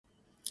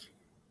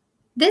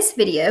This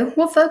video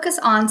will focus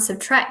on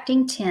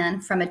subtracting 10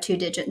 from a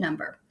two-digit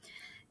number.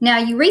 Now,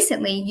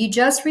 you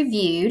just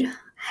reviewed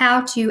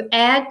how to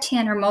add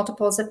 10 or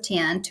multiples of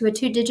 10 to a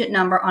two-digit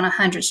number on a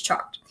hundreds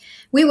chart.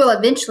 We will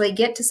eventually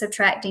get to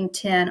subtracting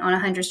 10 on a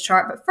hundreds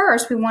chart, but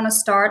first we want to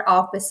start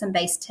off with some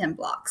base 10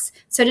 blocks.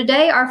 So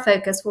today our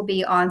focus will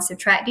be on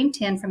subtracting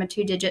 10 from a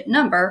two-digit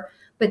number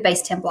with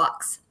base 10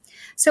 blocks.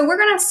 So we're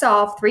going to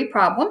solve 3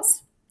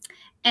 problems,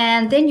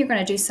 and then you're going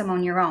to do some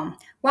on your own.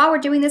 While we're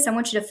doing this, I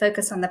want you to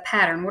focus on the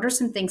pattern. What are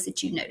some things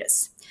that you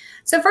notice?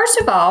 So first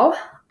of all,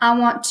 I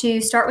want to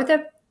start with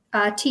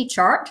a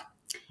T-chart,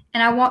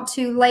 and I want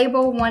to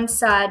label one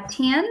side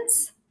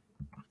tens,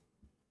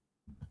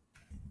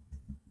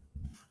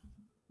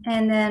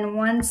 and then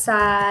one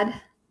side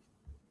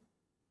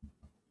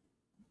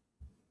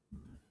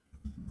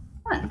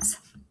ones.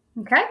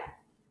 Okay?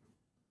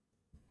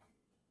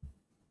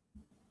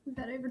 Move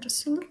that over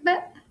just a little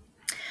bit.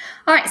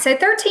 All right, so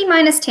 13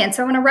 minus 10.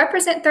 So I'm going to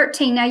represent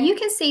 13. Now you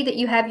can see that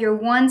you have your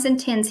ones and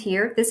tens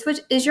here. This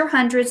is your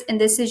hundreds, and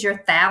this is your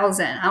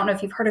thousand. I don't know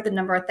if you've heard of the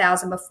number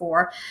 1,000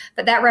 before,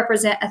 but that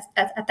represents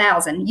a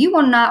thousand. You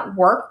will not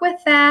work with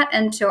that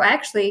until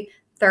actually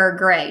 3rd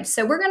grade.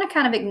 So we're going to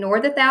kind of ignore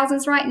the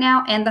thousands right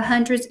now and the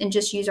hundreds and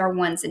just use our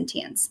ones and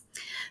tens.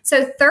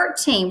 So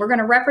 13, we're going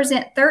to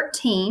represent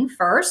 13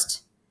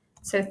 first.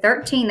 So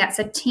 13, that's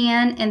a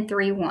 10 and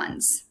 3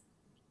 ones.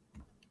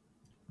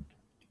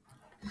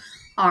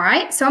 All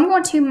right, so I'm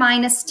going to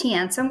minus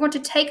 10. So I'm going to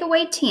take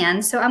away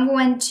 10. So I'm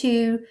going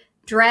to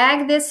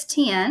drag this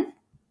 10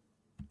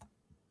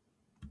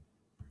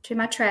 to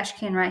my trash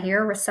can right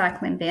here,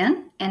 recycling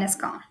bin, and it's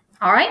gone.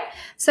 All right,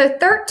 so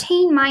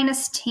 13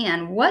 minus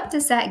 10, what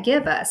does that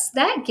give us?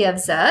 That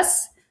gives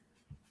us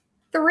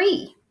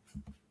 3.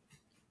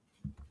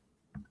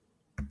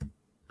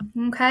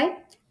 Okay,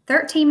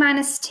 13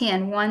 minus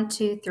 10, 1,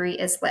 2, 3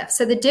 is left.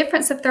 So the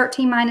difference of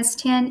 13 minus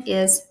 10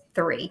 is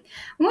 3.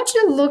 I want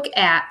you to look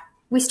at,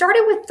 we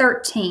started with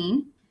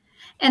 13,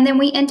 and then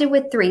we ended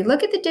with 3.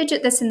 Look at the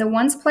digit that's in the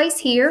ones place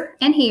here,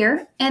 and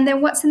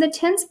then what's in the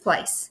tens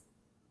place.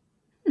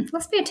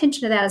 Let's pay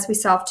attention to that as we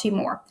solve 2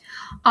 more.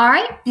 All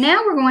right,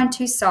 now we're going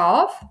to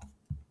solve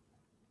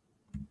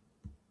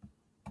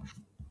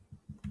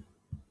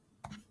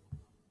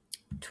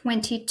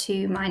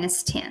 (22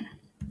 minus 10).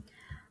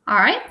 All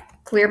right,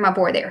 clear my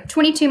board there.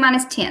 22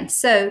 minus 10,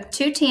 so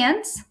 2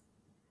 tens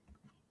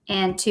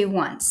and 2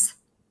 ones.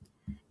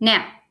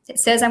 Now, it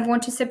says I'm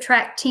going to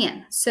subtract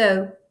 10,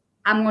 so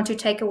I'm going to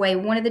take away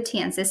one of the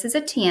tens. This is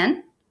a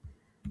 10,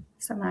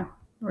 so I'm going to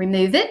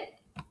remove it.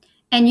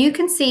 And you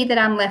can see that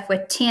I'm left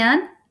with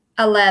 10,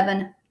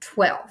 11,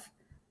 12.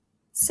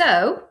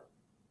 So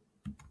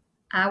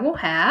I will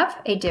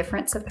have a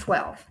difference of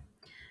 12.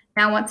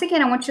 Now, once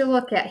again, I want you to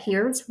look at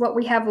here's what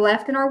we have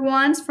left in our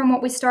ones from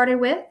what we started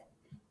with,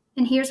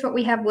 and here's what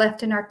we have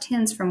left in our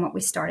tens from what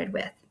we started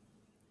with.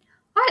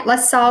 All right,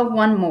 let's solve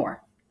one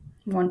more.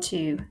 I'm going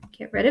to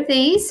get rid of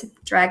these,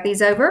 drag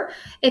these over.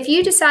 If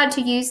you decide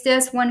to use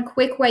this, one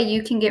quick way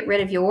you can get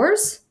rid of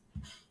yours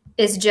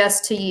is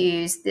just to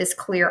use this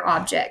clear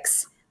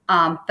objects.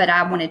 But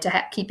I wanted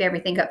to keep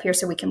everything up here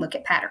so we can look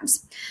at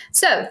patterns.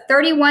 So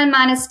 31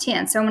 minus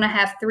 10. So I'm going to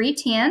have 3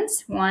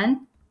 tens,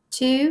 1,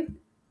 2,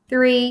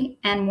 3,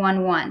 and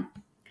 1, 1.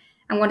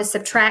 I'm going to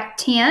subtract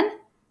 10.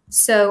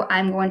 So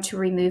I'm going to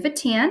remove a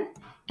 10.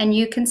 And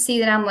you can see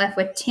that I'm left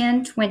with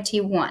 10,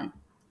 21.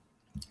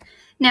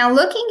 Now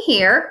looking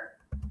here,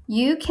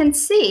 you can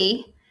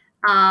see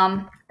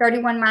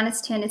 31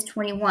 minus 10 is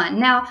 21.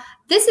 Now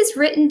this is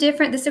written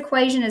different, this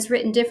equation is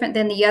written different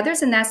than the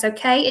others, and that's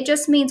okay. It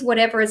just means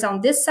whatever is on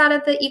this side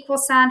of the equal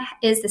sign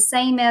is the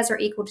same as or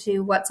equal to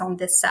what's on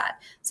this side.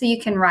 So you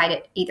can write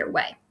it either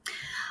way.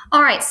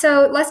 All right,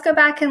 so let's go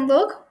back and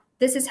look.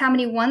 This is how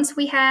many ones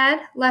we had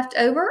left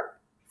over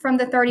from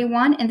the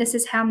 31, and this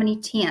is how many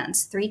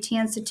tens, 3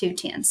 tens to 2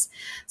 tens.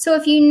 So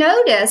if you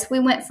notice, we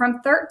went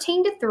from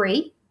 13 to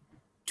 3,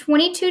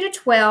 22 to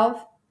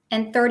 12,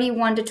 and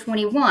 31 to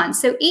 21.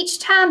 So each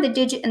time the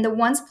digit in the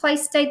ones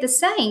place stayed the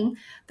same,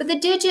 but the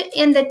digit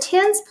in the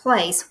tens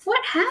place,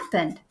 what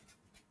happened?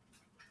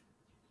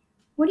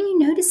 What are you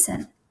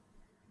noticing?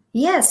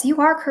 Yes, you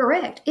are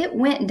correct. It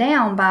went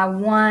down by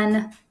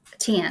 1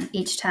 10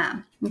 each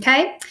time.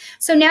 Okay,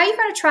 so now you're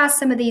going to try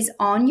some of these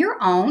on your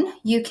own.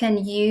 You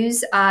can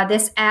use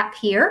this app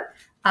here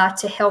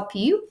to help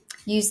you.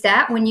 Use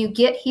that. When you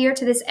get here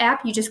to this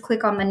app, you just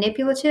click on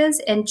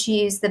Manipulatives and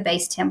choose the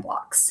base 10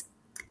 blocks.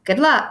 Good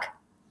luck.